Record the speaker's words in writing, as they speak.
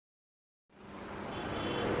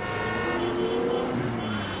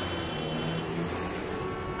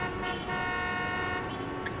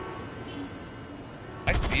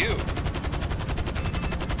view.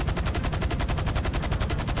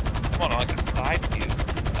 Come on, like a side view.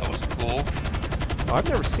 That was cool. Oh, I've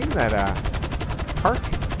never seen that park,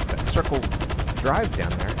 that circle drive down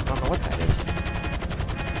there. I don't know what that is.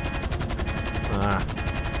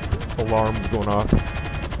 Alarm's going off.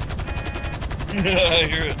 I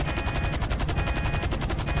hear it.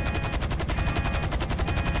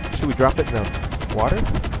 Should we drop it in the water?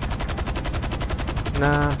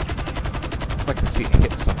 Nah. I'd like to see it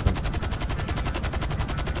hit something.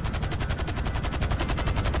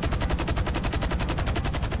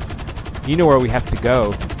 You know where we have to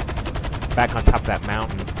go. Back on top of that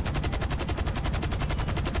mountain.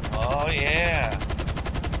 Oh, yeah.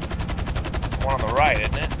 It's the one on the right,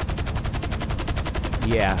 isn't it?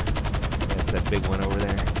 Yeah. That's that big one over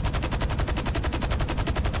there.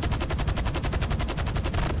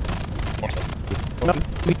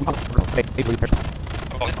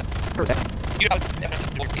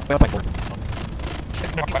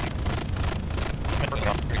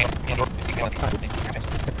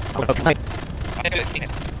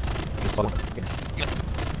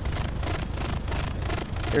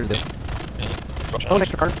 Here it is. Oh, an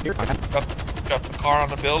extra car. Here. Got the car on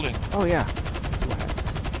the building. Oh, yeah. Let's see what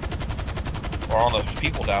happens. Or on the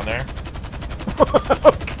people down there.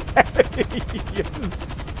 Okay.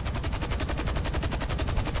 Yes.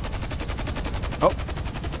 Oh.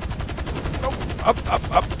 Oh.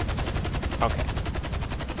 Up. Okay.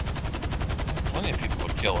 Plenty of people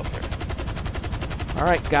would kill up here. All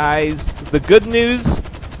right, guys. The good news,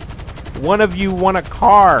 one of you won a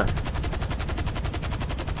car.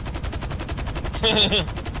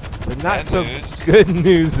 The not so good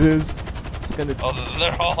news is it's gonna. Oh,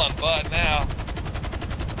 they're all on butt now.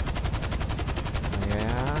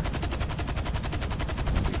 Yeah.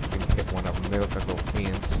 Let's see if we can hit one of them. They look like little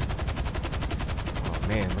hands. Oh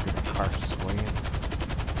man, look at the car swinging.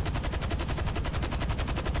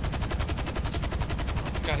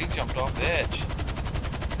 God, he jumped off the edge.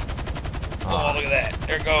 Oh, look at that.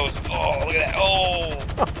 There it goes. Oh, look at that. Oh,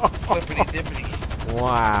 flippity dippity.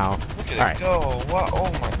 Wow. Look at it go. Wow.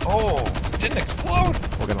 Oh my. Oh, it didn't explode.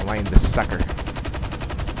 We're gonna land this sucker.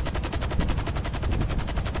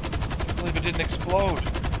 I believe it didn't explode.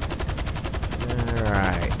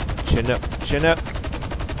 Alright. Chin up. Chin up.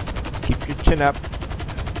 Keep your chin up.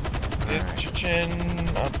 Lift your chin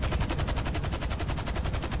up.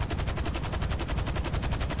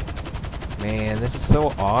 Man, this is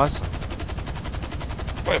so awesome.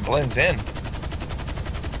 Boy, it blends in.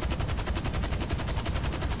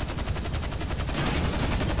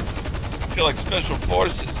 I feel like special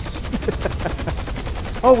forces.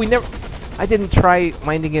 Oh, I didn't try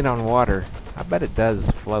landing it on water. I bet it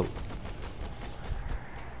does float.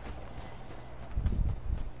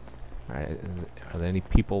 Alright, are there any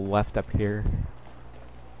people left up here?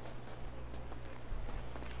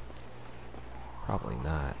 Probably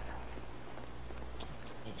not.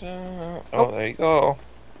 Oh, there you go.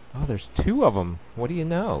 Oh, there's two of them. What do you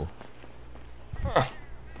know? Huh.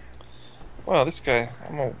 Well, this guy,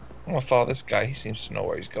 I'm gonna follow this guy. He seems to know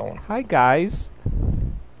where he's going. Hi, guys.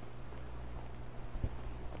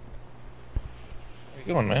 Where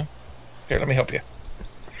you going, man? Here, let me help you.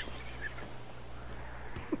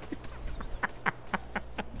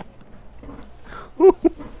 Oh,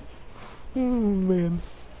 man.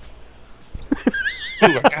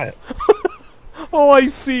 Ooh, I got it. Oh, I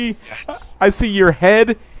see your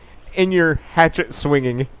head and your hatchet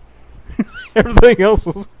swinging. Everything else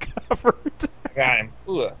was covered. I got him.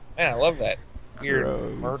 Ooh, man, I love that. Weird,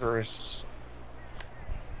 Gross. murderous.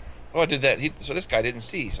 Oh, I did that. So this guy didn't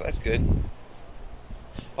see, so that's good.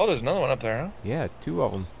 Oh, there's another one up there, huh? Yeah, two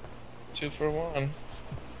of them. 2 for 1.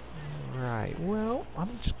 Right. Well,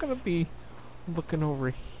 I'm just gonna be looking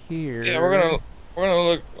over here. Yeah, we're gonna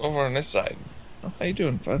look over on this side. Oh, how you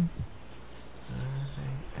doing, bud?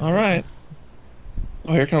 All right.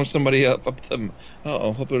 Oh, here comes somebody up the.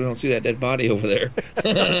 Uh-oh, hope we don't see that dead body over there.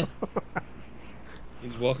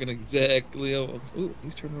 He's walking exactly over. Ooh,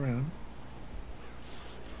 he's turning around.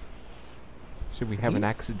 Should we have an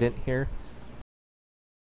accident here?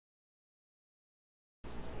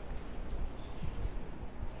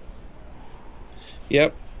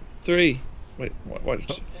 Yep. 3. Wait, what?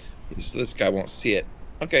 So this guy won't see it.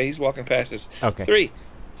 Okay, he's walking past us. Okay. 3,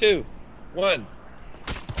 2, 1.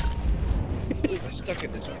 I believe I stuck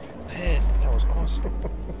in his head. That was awesome.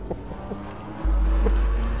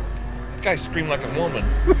 That guy screamed like a woman.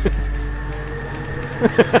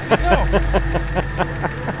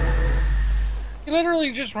 He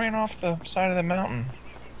literally just ran off the side of the mountain.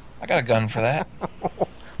 I got a gun for that.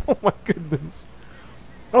 Oh my goodness.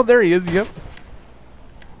 Oh, there he is. Yep.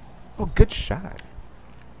 Oh, good shot.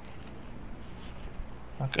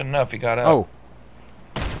 Not good enough. He got up. Oh.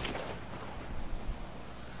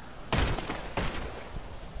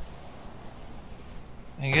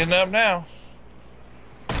 He getting up now.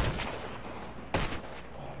 Oh,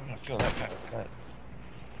 I'm gonna feel that guy. But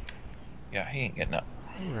yeah, he ain't getting up.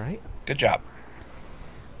 All right. Good job.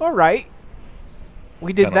 All right.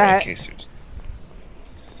 We did Got that. AK suits.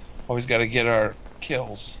 Always got to get our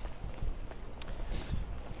kills.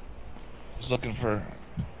 Just looking for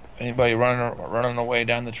anybody running away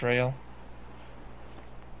down the trail.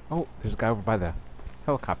 Oh, there's a guy over by the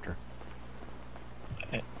helicopter.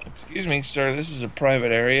 Excuse me, sir. This is a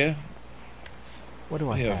private area. What do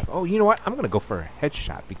I Yeah. have? Oh, you know what? I'm gonna go for a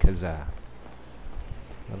headshot because that'll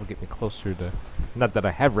get me closer to. Not that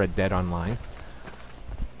I have Red Dead Online.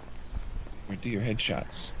 Do your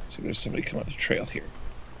headshots. See, there's somebody coming up the trail here.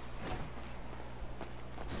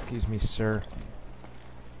 Excuse me, sir.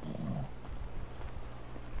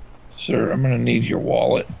 Sir, I'm gonna need your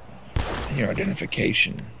wallet and your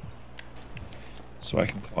identification so I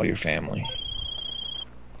can call your family.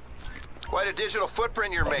 Quite a digital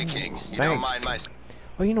footprint you're making. You don't Thanks. mind my...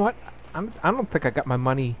 Well, you know what? I don't think I got my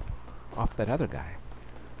money off that other guy.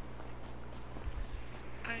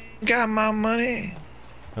 I ain't got my money.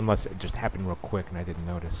 Unless it just happened real quick and I didn't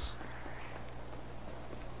notice.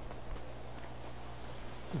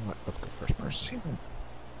 You know what? Let's go first person.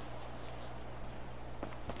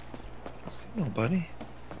 See nobody.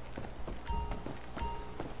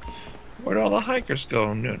 Where'd all the hikers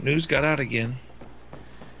go? News got out again.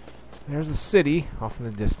 There's the city off in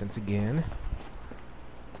the distance again.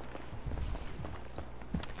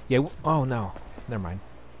 Yeah. Oh no. Never mind.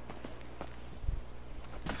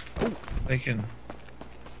 I can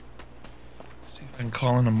see if I can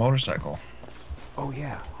call in a motorcycle. Oh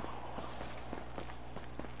yeah.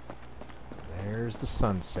 There's the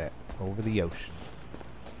sunset over the ocean.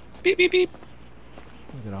 Beep beep beep.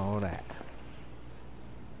 Look at all that.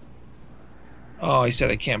 Oh, he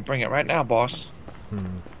said I can't bring it right now, boss.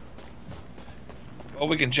 Oh,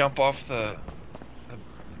 we can jump off that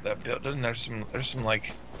building. There's some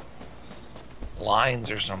like lines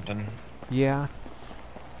or something Yeah.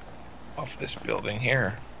 off this building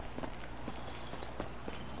here.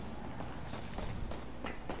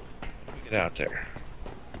 Get out there.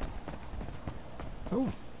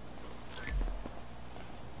 Oh.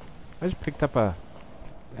 I just picked up a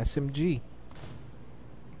SMG.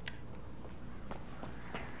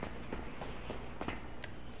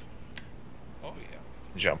 Oh yeah.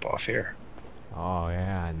 Jump off here. Oh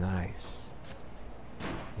yeah, nice.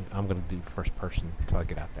 I'm gonna do first person until I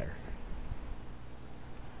get out there.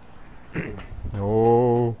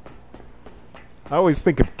 Oh. I always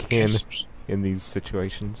think of Ken in these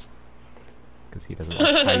situations. Because he doesn't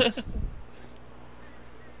like heights.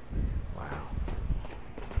 Wow.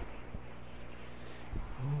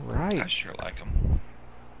 Alright. I sure like them.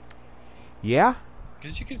 Yeah?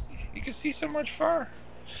 Because you can see so much far.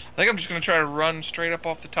 I think I'm just gonna try to run straight up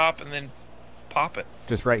off the top and then pop it.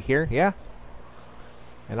 Just right here? Yeah?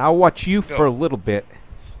 And I'll watch you for a little bit.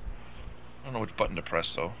 I don't know which button to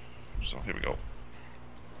press though. So here we go.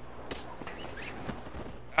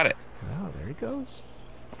 Got it. Oh, there he goes.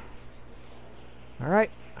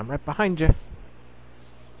 Alright, I'm right behind you.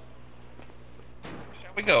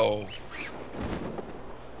 Shall we go?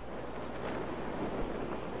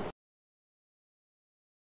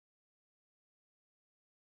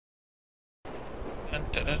 Dun,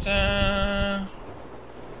 dun, dun, dun.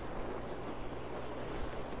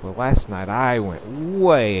 Well, last night I went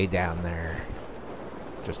way down there.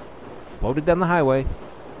 Just floated down the highway.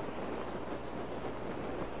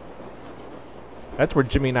 That's where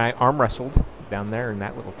Jimmy and I arm wrestled, down there in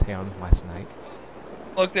that little town last night.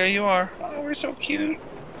 Look, there you are. Oh, we're so cute.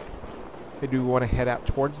 Hey, do we want to head out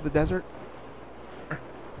towards the desert?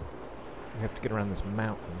 We have to get around this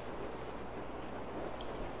mountain.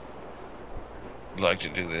 I'd like to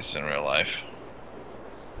do this in real life.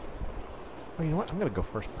 Oh, you know what? I'm going to go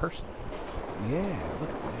first person. Yeah, look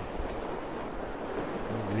at that.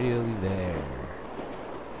 We're really there.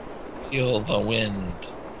 Feel the wind.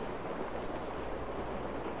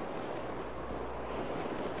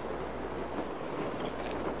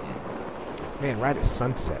 Man, right at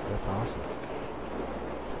sunset. That's awesome.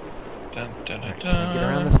 Dun, dun, dun, Right, can I get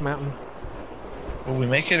around dun. this mountain? Will we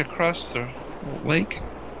make it across the lake?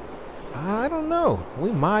 I don't know.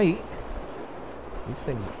 We might. These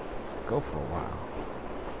things go for a while.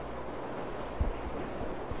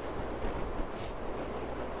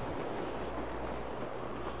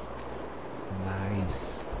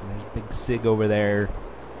 Nice. There's Big Sig over there.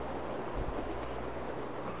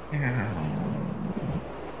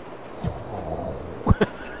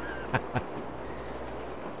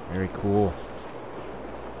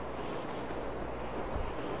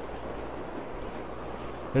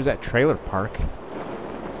 There's that trailer park.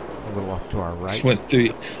 A little off to our right. Just went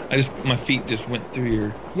through. My feet just went through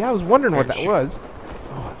your. Yeah, I was wondering what that Shit. was.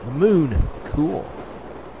 Oh, the moon. Cool.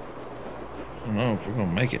 I don't know if we're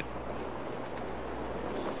gonna make it.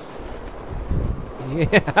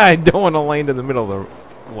 Yeah, I don't want to land in the middle of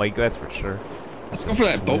the lake, that's for sure. Let's go for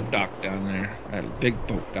that boat dock down there. That big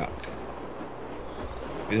boat dock.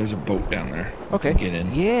 Maybe there's a boat down there. Okay. Get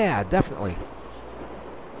in. Yeah, definitely.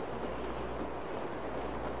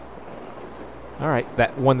 All right,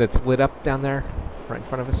 that one that's lit up down there, right in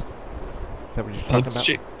front of us. Is that what you're talking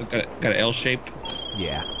about? Got an L shape.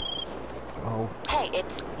 Yeah. Oh. Hey,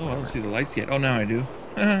 it's Oh, I don't see the lights yet. Oh, now I do.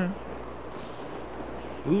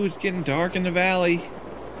 Ooh, it's getting dark in the valley.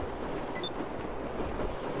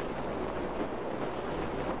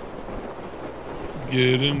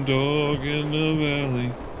 Getting dark in the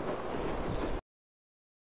valley.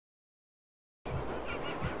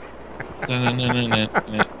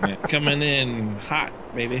 Coming in hot,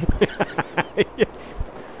 baby.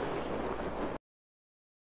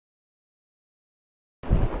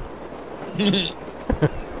 You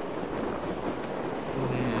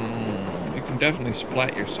can definitely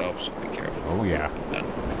splat yourself, so be careful. Oh yeah.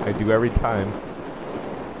 I do every time.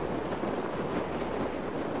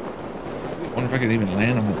 I wonder if I could even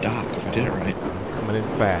land on the dock if I did it right. Coming in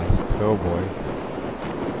fast. Oh boy.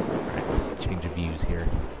 Alright, let's change of views here.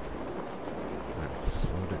 Alright,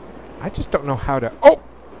 slow down. I just don't know how to... Oh!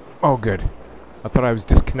 Oh, good. I thought I was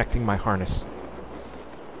disconnecting my harness.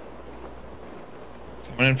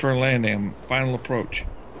 Coming in for a landing. Final approach.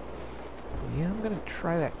 Yeah, I'm gonna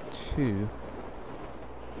try that too.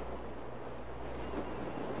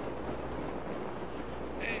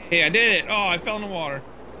 Hey, I did it! Oh, I fell in the water.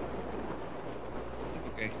 That's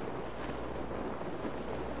okay.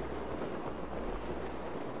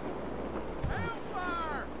 I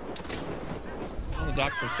was on the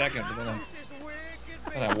dock for a second, but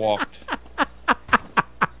then I walked.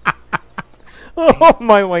 Oh,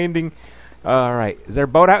 my landing. Alright, is there a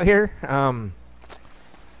boat out here? I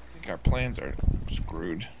think our plans are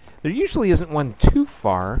screwed. There usually isn't one too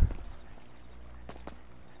far.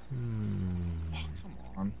 Oh, come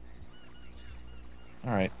on.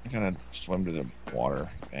 Alright, I gotta swim to the water.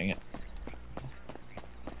 Dang it.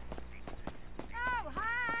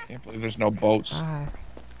 Can't believe there's no boats.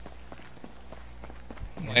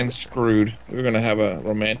 Land's screwed. We were gonna have a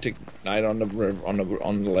romantic night on the river, on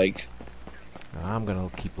the lake. I'm gonna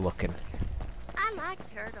keep looking. I like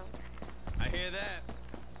turtles. I hear that.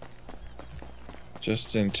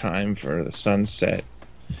 Just in time for the sunset.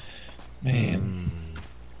 Man.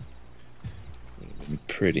 Would have been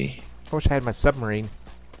pretty. I wish I had my submarine.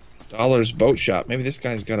 Dollar's boat shop. Maybe this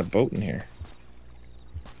guy's got a boat in here.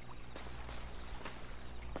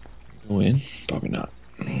 Go in? Probably not.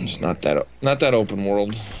 It's not that open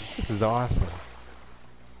world. This is awesome.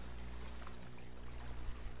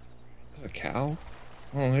 A cow?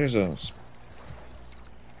 Oh, there's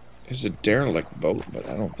a derelict boat, but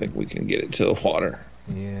I don't think we can get it to the water.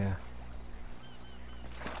 Yeah.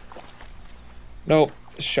 Nope,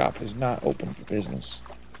 the shop is not open for business.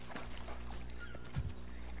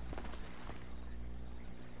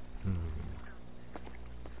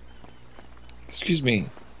 Excuse me,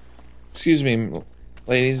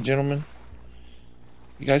 ladies and gentlemen.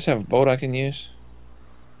 You guys have a boat I can use?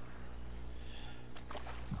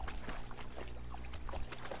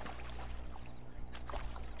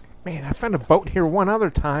 Man, I found a boat here one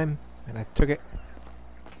other time, and I took it.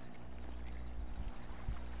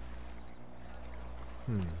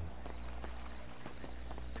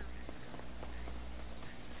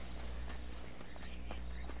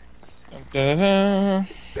 Da-da-da.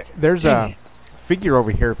 There's a figure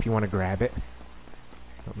over here if you want to grab it.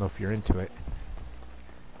 I don't know if you're into it.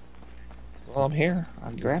 Well, I'm here.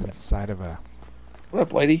 I'll grab It's it. inside of a What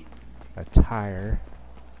up, lady? tire.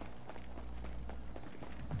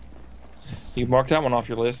 You marked that one off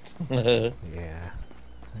your list. Yeah,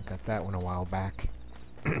 I got that one a while back.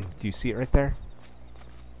 Do you see it right there?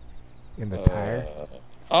 In the tire?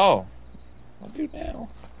 Oh, I do now.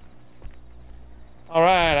 All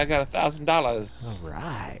right, I got $1,000. All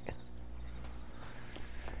right.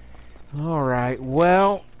 All right.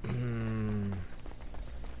 Well, Gonna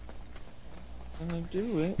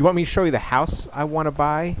do it. you want me to show you the house I want to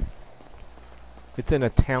buy? It's in a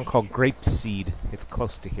town called Grapeseed. It's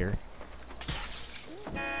close to here.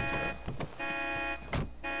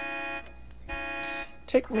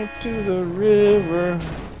 Take me to the river.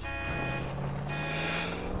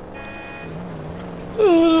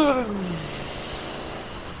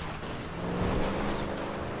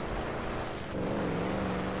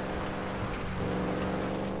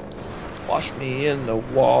 Wash me in the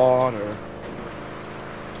water.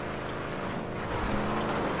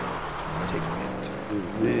 Take me to the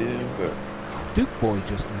river. Duke Boy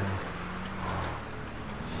just now.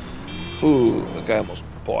 Ooh, the guy almost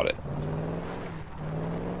bought it.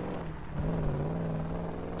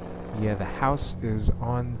 Yeah, the house is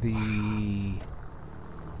on the...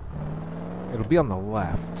 It'll be on the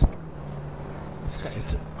left.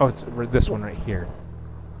 It's this one right here.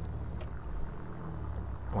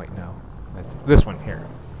 Wait, no. That's this one here.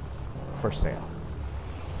 For sale.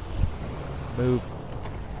 Move.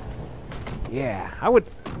 Yeah, I would...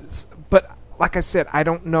 But, like I said, I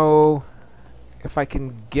don't know if I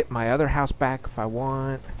can get my other house back if I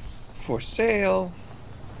want. For sale.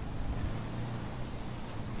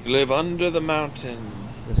 You live under the mountain.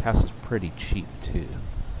 This house is pretty cheap, too.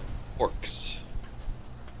 Orcs.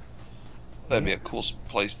 That'd be a cool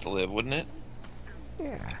place to live, wouldn't it?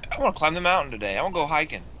 Yeah. I want to climb the mountain today. I want to go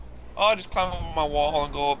hiking. Oh, I'll just climb up my wall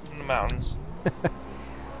and go up in the mountains.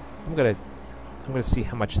 I'm gonna see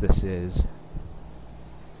how much this is.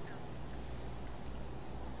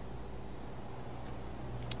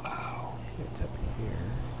 Wow. It's up here.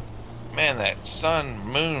 Man, that sun,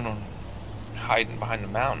 moon hiding behind the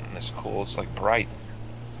mountain is cool. It's like bright.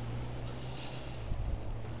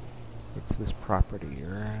 It's this property,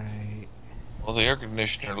 right Well, the air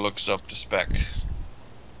conditioner looks up to spec.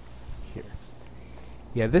 here.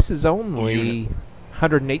 Yeah, this is only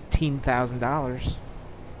 $118,000.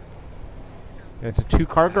 It's a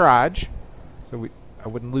 2-car garage, so I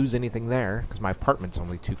wouldn't lose anything there because my apartment's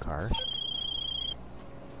only 2 cars.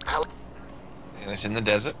 And it's in the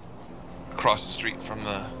desert, across the street from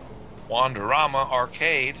the Wanderama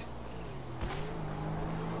arcade.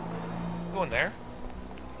 Go in there.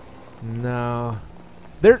 No,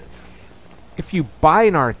 there. If you buy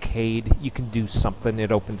an arcade, you can do something.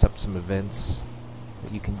 It opens up some events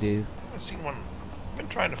that you can do. I haven't seen one. I've been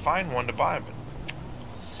trying to find one to buy, but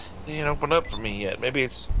they ain't opened up for me yet. Maybe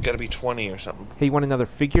it's got to be 20 or something. Hey, you want another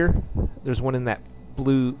figure? There's one in that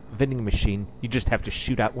blue vending machine. You just have to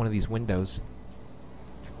shoot out one of these windows.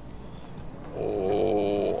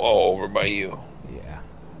 Oh, over by you. Yeah.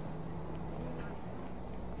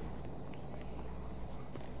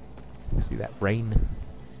 See that rain?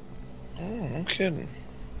 I'm kidding.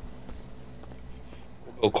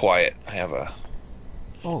 We'll go quiet. I have a...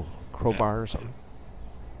 Oh, crowbar or something.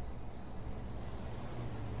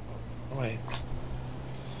 Oh, wait.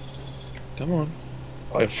 Come on.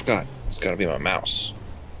 Oh, I forgot. It's got to be my mouse.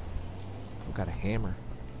 I've got a hammer.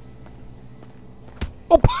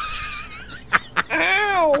 Oh!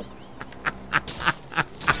 Ow!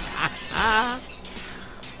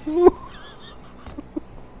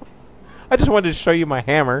 I just wanted to show you my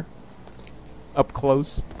hammer up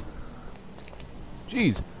close.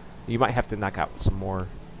 Jeez. You might have to knock out some more.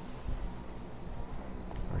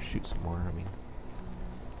 Or shoot some more, I mean.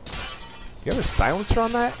 You have a silencer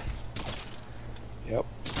on that? Yep.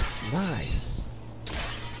 Nice.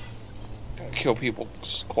 Gotta kill people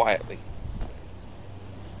quietly.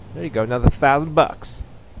 There you go, another $1,000.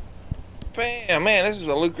 Bam! Man, this is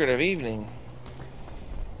a lucrative evening.